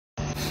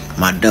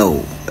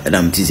madao and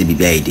I'm teasing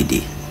baby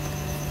didi.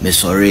 Me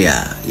sorry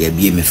ya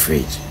be me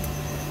fridge.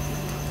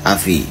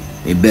 Afi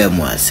me bear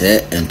moi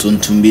say and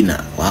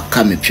tuntumbina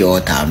waka me pure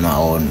water no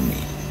on me.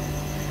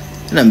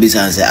 And I'm busy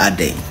say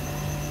ade.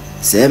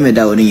 Say me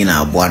da woni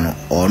nyina aboa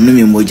or no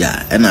me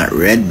moja and a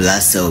red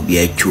blood cell be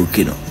a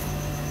choking.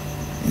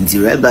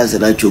 Nti red blood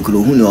cell choke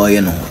no hu no oye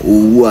no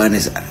owu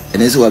anisa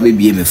enese wa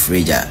be me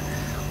fridge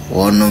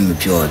or no me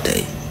pure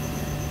water.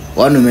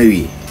 One no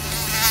me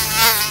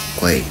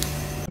Kwai.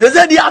 They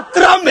say they are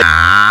tramming.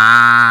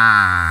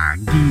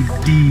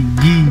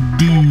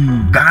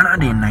 Ggiddiggiddi. Ghana,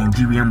 the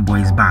Nigerian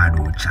boys bad,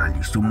 oh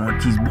Charlie. So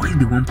much these boys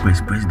they won't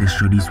press the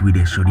shorties with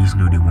the shorties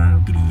know they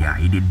won't giddy.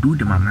 They do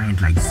them a mind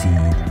like see.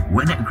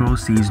 When a girl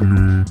says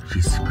no,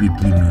 she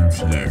secretly means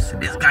yes.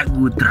 This guy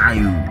go try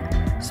you.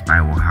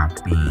 Spy will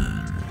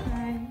happen.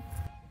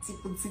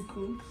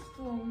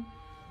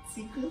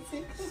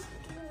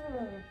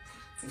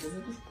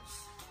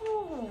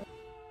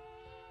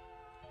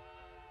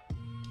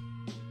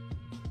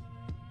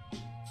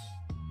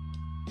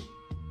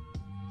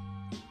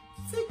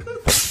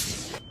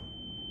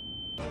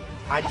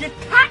 I did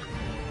cut.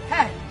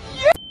 Hey,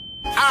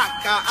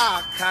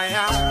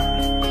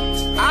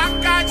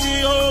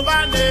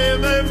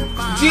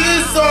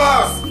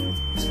 Jesus!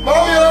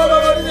 Mommy,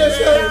 blood of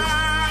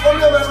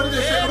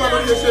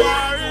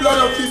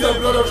Jesus,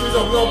 blood of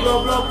Jesus,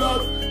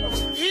 blood.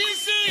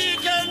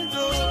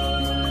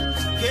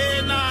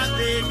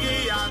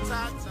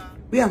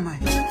 Where am I?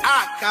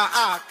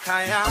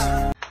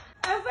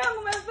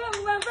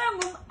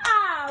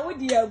 What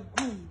do you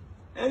do?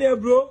 Hey,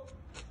 bro.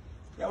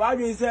 Yeah, why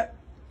do you say?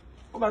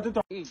 What about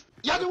to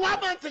Yeah, the one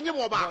man thing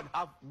you about.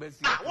 What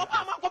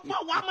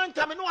one man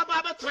tell me no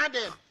about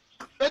trading.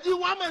 But you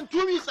 1 month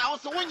 2 weeks, I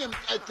was winning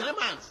 3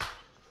 months.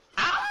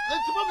 Ah,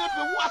 let's move up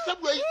the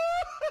WhatsApp way.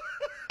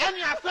 And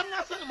you have some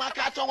my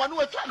catch on one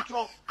way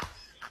control.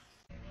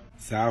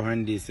 So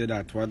when they say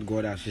that what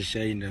God has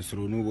shared in the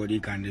soul, nobody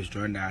can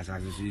destroy the as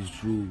it is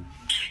true.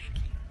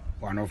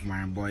 One of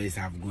my boys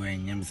have go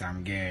and name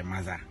some girl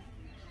mother.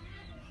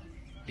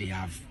 They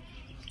have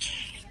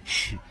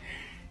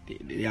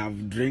they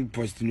have drink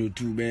postino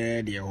too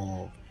bad.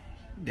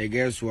 The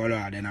girl swallow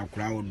and then a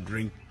crowd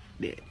drink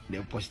the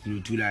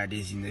postino too like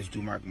this in the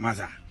stomach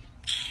mother.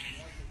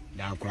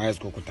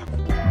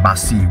 But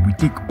see, we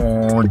take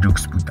all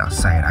jokes put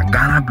aside.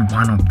 Ghana be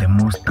one of the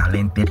most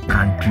talented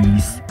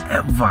countries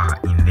ever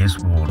in this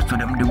world. So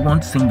them they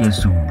want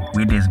singers who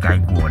where this guy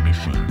go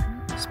audition.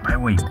 Spy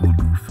what you go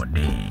do for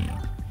them.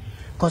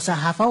 Cause I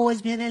have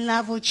always been in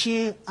love with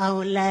you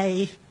all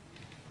life.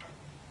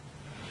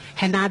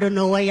 And I don't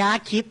know why I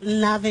keep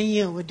loving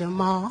you with them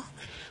all.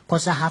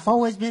 Cause I have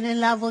always been in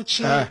love with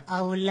you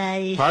all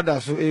life. Father,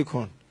 so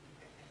Akon.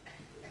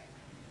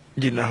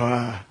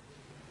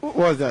 What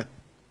was that?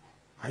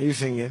 Are you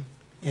singing?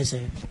 Yes,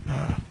 sir.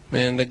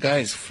 Man, the guy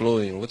is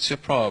flowing. What's your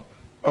problem?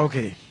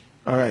 Okay.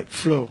 All right.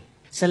 Flow.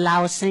 So I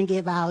will sing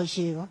about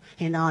you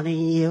and only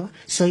you.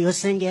 So you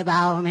sing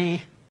about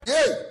me.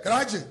 Hey,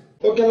 Karachi.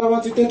 Okay, I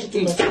want to take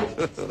you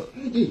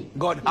to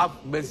God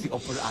have mercy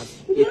upon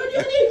us.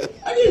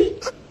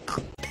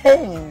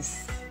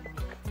 Pains.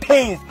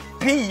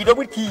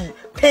 P-double-T.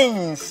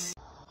 Pains.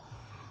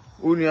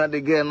 Unia the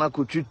girl na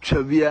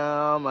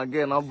kuchuchabia my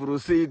girl na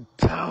bruise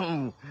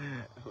down.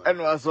 And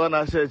was one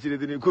I said she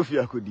didn't coffee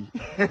akudi.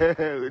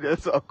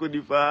 That's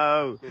akudi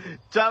fa.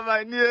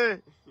 Chama nie.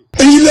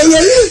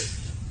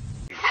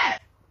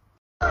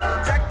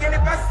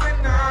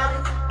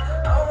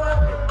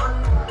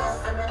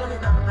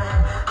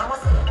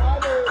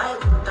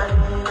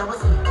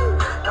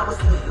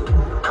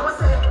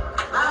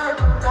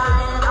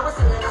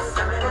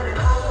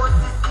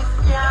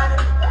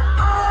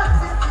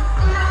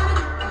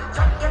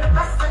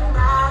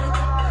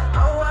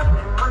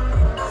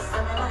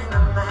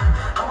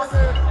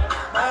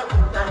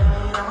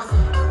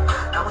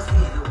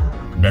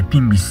 The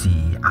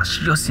PBC, I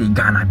sure say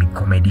Ghana be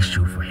comedy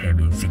show for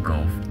heaven's sake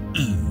of.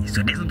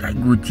 So this guy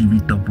go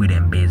TV top with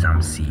them base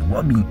and see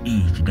what be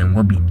age, then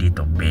what be date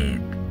of birth.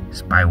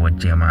 Spy what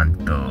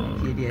German talk.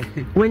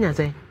 When you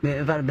say?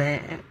 Ever be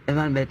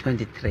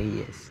 23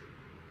 years.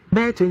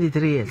 Be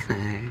 23 years.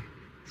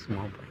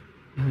 Small boy.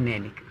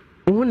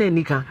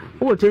 Unenika.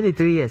 Oh,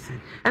 23 years.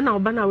 And now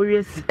Bana we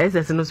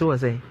SS no so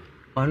say.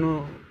 Oh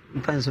no,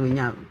 fancy we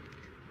now.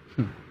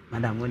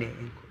 Madam, what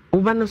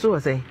Ubano so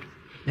say.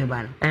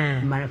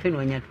 Marafin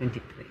when you're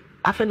 23.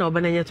 After no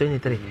banana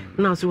 23.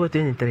 Now so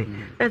 23.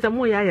 That's a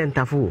more and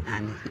tafu.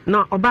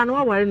 No,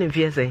 Obano wearing in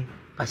Fiese.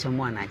 Passion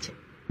one actually.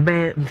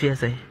 Bear in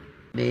Fiese.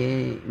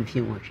 Be in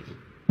few watching.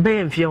 Bear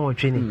in fear or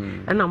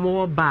training. And I'm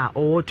more bar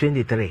or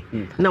 23.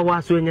 Now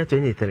was when you're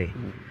 23.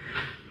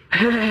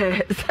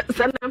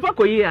 San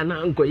Paco ye and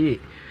Uncle ye.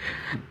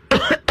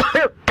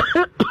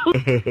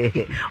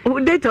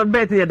 Date of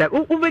birth near that.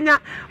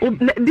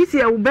 This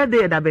year,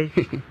 birthday at Abbey.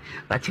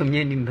 But you're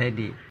meaning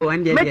birthday.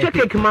 One day, make your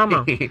cake,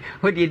 Mamma.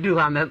 What do you do?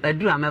 I'm a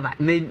drama.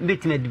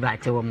 Make me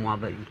divide to one more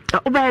baby.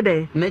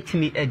 Birthday. Make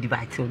me a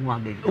divide to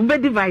one baby.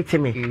 Divide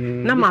me.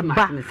 No, my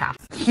back.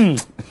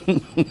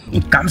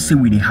 It comes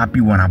in with a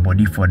happy one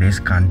body for this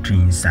country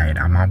inside,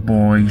 and my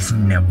boys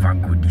never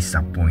go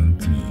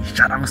disappoint me.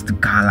 Shout outs to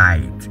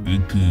Lite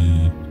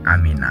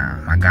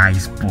Amina, my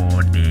guys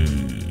for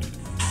day.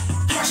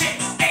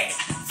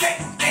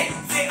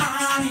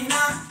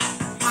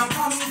 I'm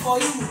coming for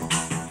you.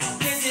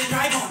 This is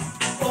right on.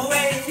 Oh,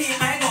 wait, see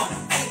my gun.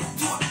 Hey,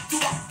 do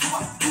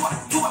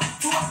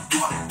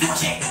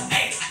shake.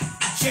 Hey,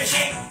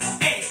 shake.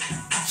 Hey,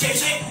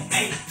 shake.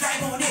 Hey,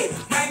 drive on it.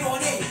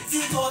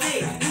 See to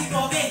it.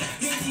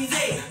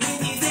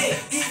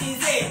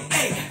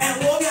 Hey,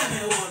 and walk on me.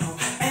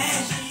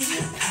 And she.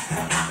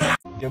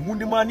 The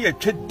Mundi money a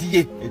chat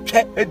die,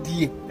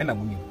 and a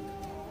money.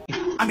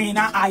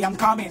 Amina, I am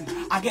coming.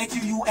 I get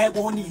you a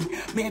bony.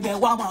 Maybe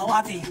one more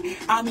wati.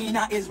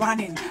 Amina is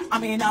running.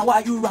 Amina, why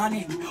you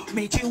running?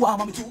 Me chiwa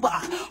mami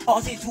tuba.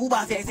 Or say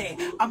tuba say.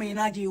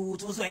 Amina ji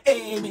to say.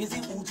 Eh, me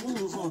si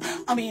utu.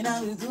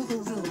 Amina utu.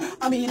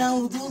 Amina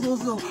utu.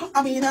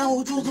 Amina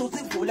utu.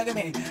 Full like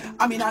me.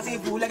 Amina say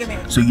full like me.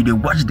 So you dey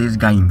watch this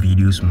guy in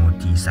videos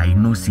motis. I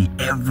know see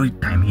every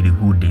time he dey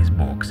hold this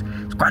box.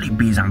 Squally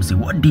base I'm say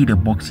what did the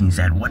box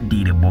inside?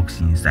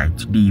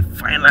 Today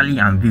finally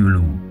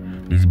unveil.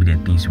 This be the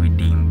things we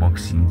did in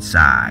box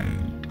inside.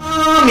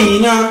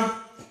 Amina,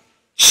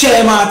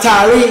 share my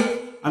tari.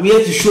 I'm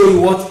here to show you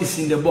what is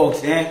in the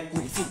box, eh?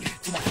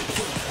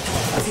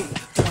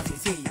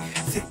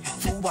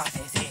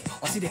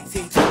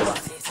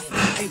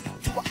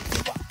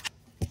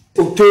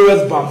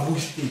 Victoria's bamboo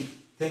stick.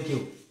 Thank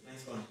you.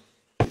 Nice one.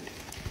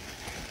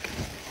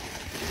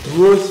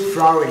 Rose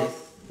flowers.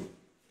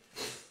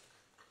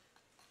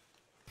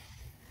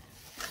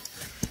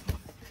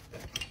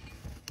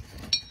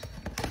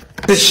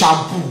 The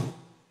shampoo.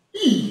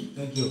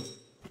 Thank you.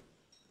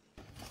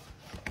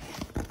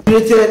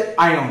 Plated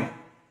iron.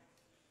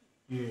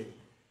 Yeah.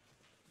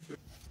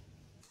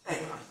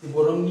 The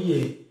bottom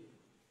here.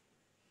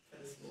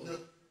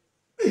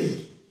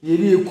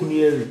 Yeri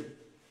ekuniere.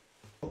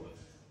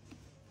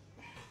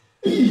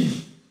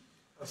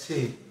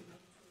 Say.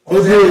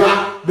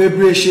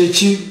 Bebre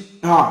shechi.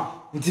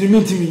 Until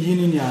me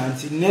yini nya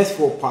until next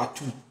for part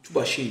 2.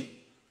 Tuba she.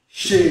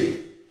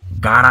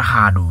 Ghana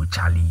hard, oh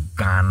Charlie,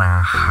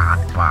 Ghana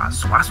hard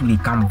pass. So as we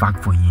come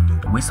back for uni,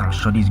 where some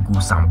shorties go,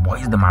 some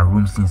boys them are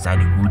rooms inside,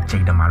 they go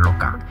check them a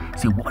locker.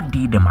 Say what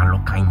did them a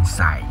locker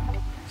inside?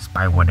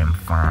 Spy what them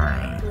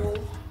find.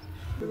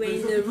 We're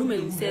in the room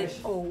and we said,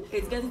 oh,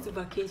 it's getting to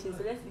vacation,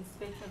 so let's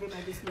inspect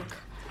everybody's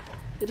locker.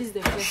 So this is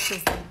the first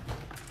person.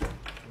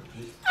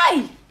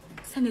 Aye!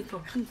 Senator,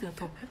 come to the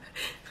top.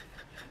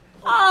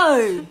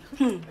 Aye!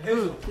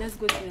 Let's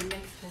go to the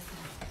next person.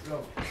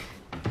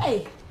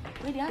 Hey!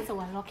 Wait, the answer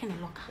was locking the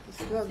locker.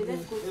 So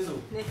let's go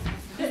to next.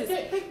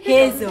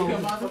 Hazel.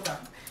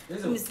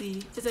 Let me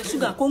see. It's a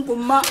sugar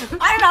kunkuma.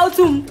 I don't know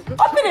to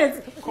open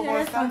it. Come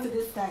on, come to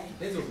this side.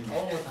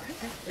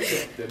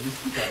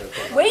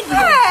 Wait.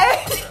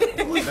 Hey!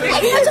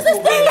 It's just a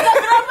thing.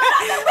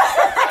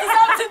 It's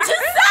up to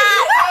this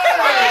side.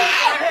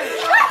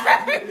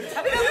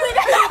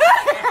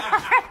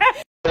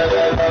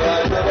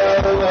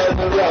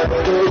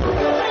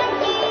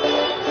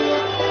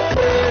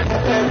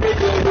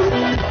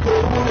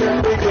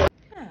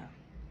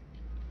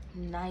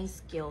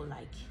 Nice girl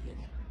like you,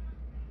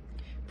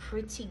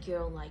 pretty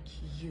girl like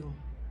you.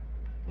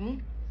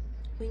 When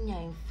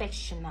you're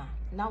infection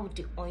now with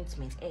the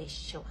ointment,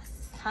 show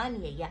us.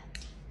 Honey, yeah.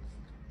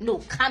 No,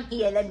 come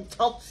here. Let me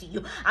talk to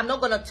you. I'm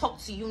not gonna talk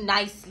to you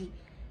nicely.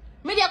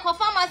 Media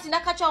confirm us in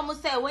that catch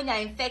almost say when you're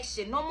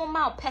infection, no more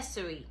mouth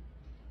pessary.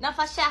 Now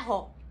for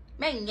sure,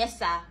 men, yes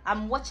sir.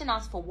 I'm watching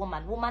out for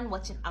woman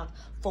watching out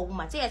for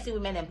woman. Say I see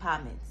women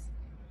empowerment.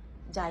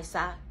 Jai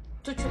sir.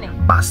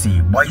 But see,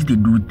 boys they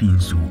do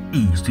things so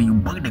so you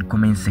bug the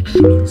comment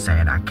section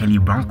inside. Kelly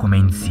Brown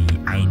comment see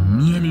I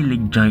nearly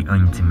like joy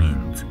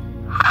ointment.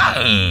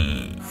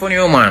 Hey, funny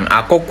woman,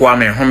 akokwa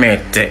me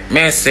homete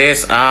me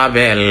says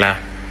abella.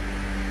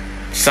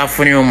 Sa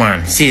funny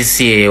woman,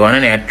 see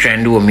one na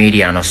trend wo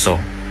media no so.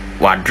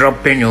 Wa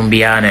dropping you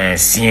bia na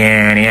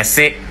sien ya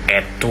say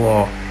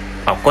eto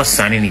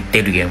akosane ni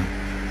tedugem.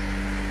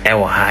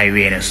 Ewa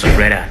highway no so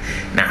brother.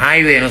 Na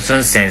highway no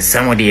so sense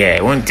somebody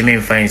want to me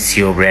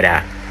fancy your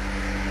brother.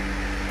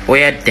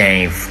 Oya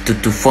dang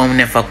to form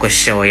never ko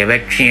show ya be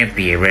twin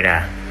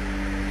brother.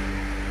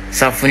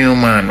 Safuni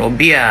man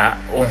obia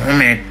o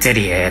home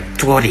tede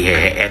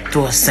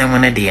to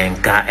semana de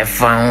enka e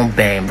fa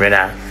ben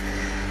brother.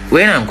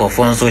 When am go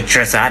phone so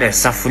stress ada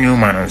safuni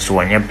man so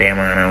anya be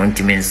man na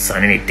want me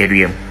san ni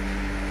tediem.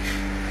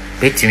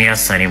 Betimi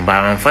asani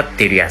ba man fa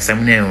tede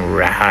asemna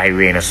ra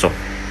highway no so.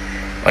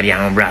 Or the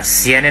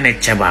Ambrassian and a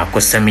chaba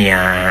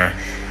cosamia,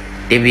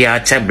 Devia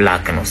cha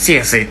black no, see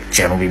a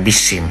channel be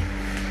bishim.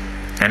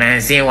 And I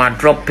say one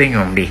dropping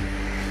on me.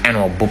 and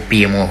or book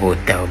PMO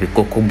hotel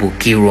because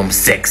book room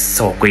 6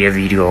 so ko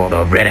video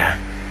or brother.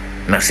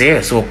 Na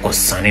say so ko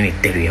sanini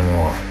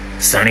teriemo.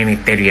 Sanini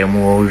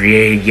teriemo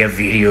your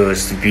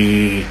videos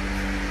be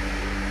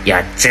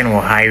ya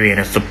channel highway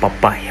na so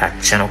papa ya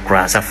channel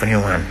cross afani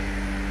one.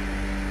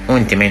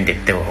 Untimende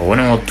te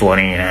wona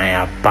otone na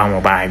ya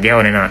pamo ba bia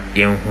wona na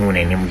yenhu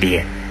na nim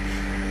de.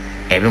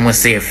 Ebi mo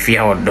say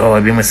fear or do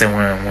ebi mo say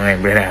my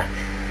brother.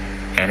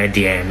 And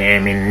dear me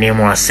name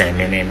was and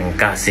me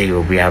ka say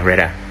you be a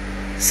brother.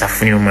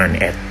 Safuni man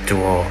to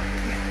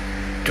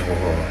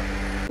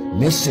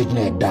message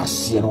na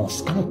das you know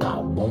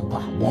skanka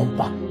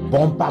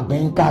bompa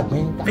benka.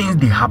 Things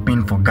they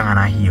happen for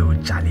Ghana here,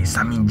 Charlie.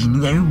 Some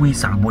engineering way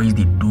some boys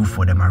they do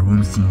for them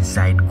rooms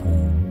inside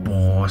go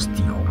bost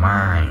your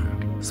mind.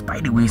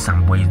 By the way,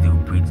 some boys they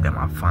operate them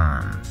are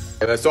fans.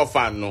 It was so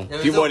fun, no.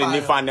 People in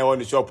the fan they want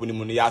to shop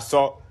in the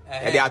saw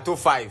they are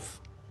 2-5.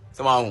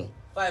 Somehow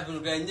 5 no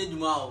ga nye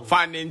juma o.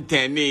 Fan in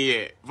 10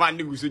 ye. Fan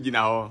di gusu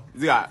gina ho.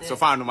 Zia so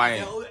fan no my.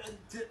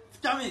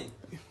 Tami.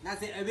 Na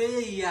say ebe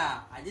ye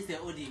ya, I just say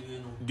odi we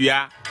no.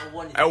 Dua.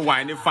 E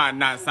wan ni fan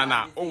na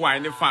sana. O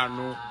wan ni fan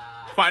no.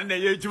 Fan na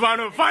ye juma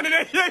no. Fan na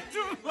ye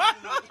juma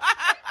no.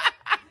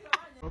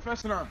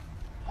 Professional.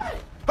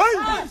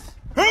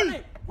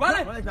 Hey!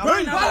 Wale.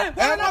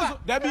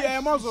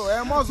 Debbie,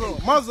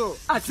 muzzle.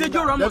 I said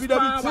you Ramos. Trim.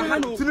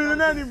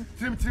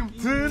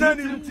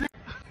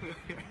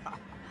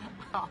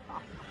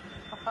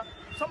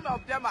 Some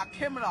of them are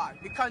criminal.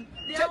 It can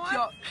take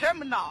your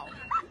criminal.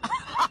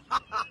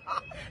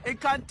 It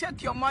can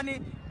take your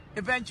money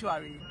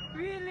eventually.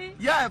 Really?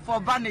 Yeah, for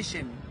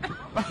vanishing.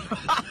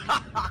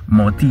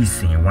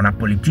 Mortis, when a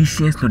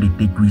politicians know they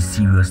take we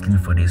seriously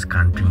for this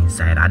country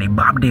inside, are they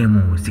bab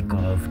them sick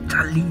of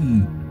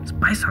Charlie?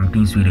 Spy some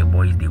things with the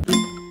boys they.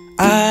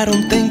 I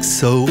don't think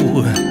so.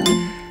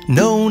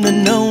 No.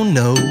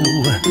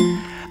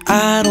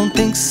 I don't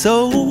think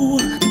so.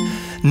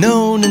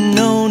 No.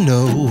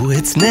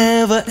 It's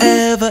never,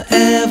 ever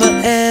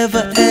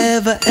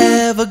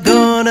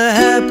gonna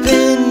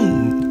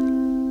happen.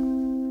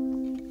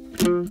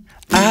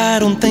 I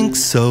don't think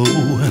so.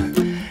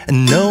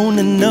 No.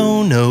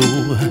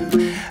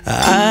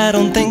 I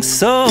don't think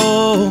so.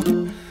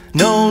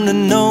 No.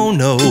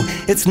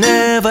 It's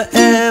never,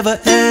 ever